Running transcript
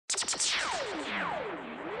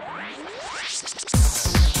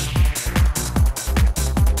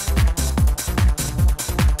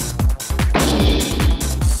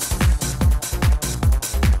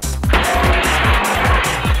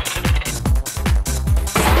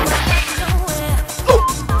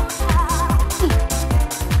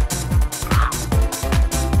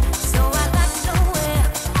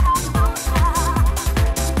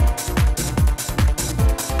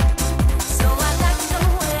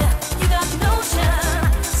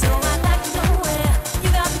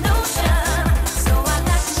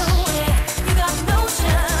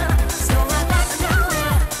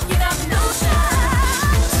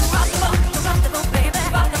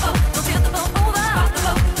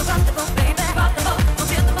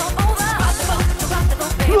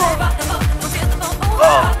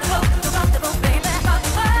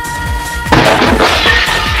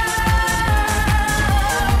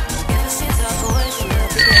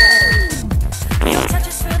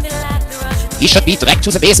he should be dragged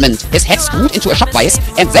to the basement, his head screwed into a shock vise,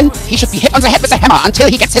 and then he should be hit on the head with a hammer until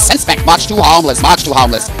he gets his sense back. Much too harmless, much too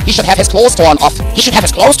harmless. He should have his clothes torn off. He should have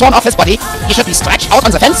his clothes torn off his body. He should be stretched out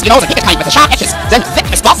on the fence, you know, the picket kind with the sharp edges. Then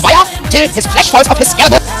whipped with barbed wire till his flesh falls off his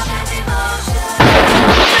scalp.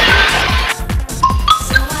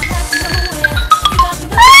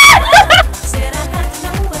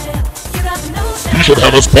 He should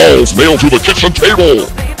have his balls nailed to the kitchen table.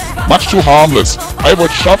 Much too harmless. I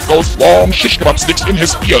would shove those long shish kebab sticks in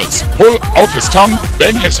his ears, pull out his tongue,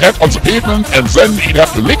 bang his head on the pavement, and then he'd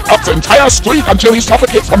have to lick up the entire street until he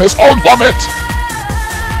suffocates from his own vomit.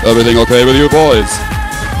 Everything okay with you boys?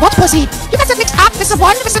 What, pussy? You got that mixed up with the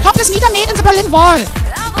one with the topless meter made in the Berlin Wall.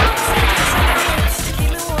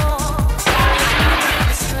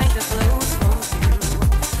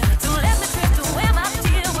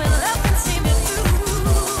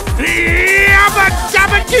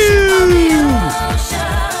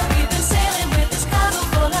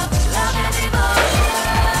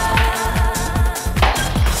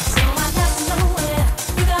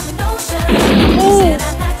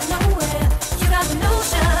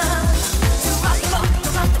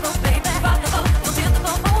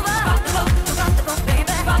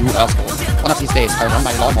 You asshole. One of these days, I'll run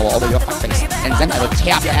my lawnmower over your fuckface, and then I will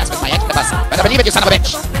tear up your ass with my head clippers. Better believe it, you son of a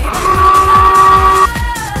bitch!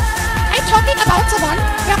 I'm talking about the one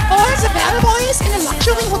where all the bellboys in a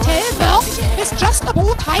luxury hotel work with just a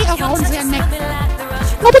bow tie around their neck.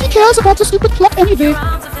 Nobody cares about the stupid clock anyway.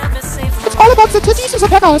 It's all about the titties and the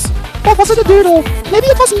peggers. Or was it a dildo? Maybe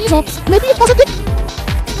it was neither. Maybe it was a dick.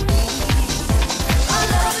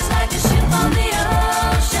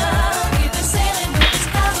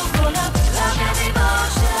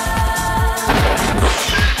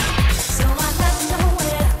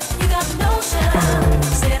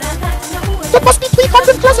 That must be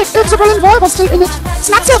pre-convent classic if the Berlin Wall was still in it. It's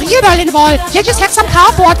not the real Berlin Wall. They just had some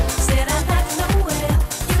cardboard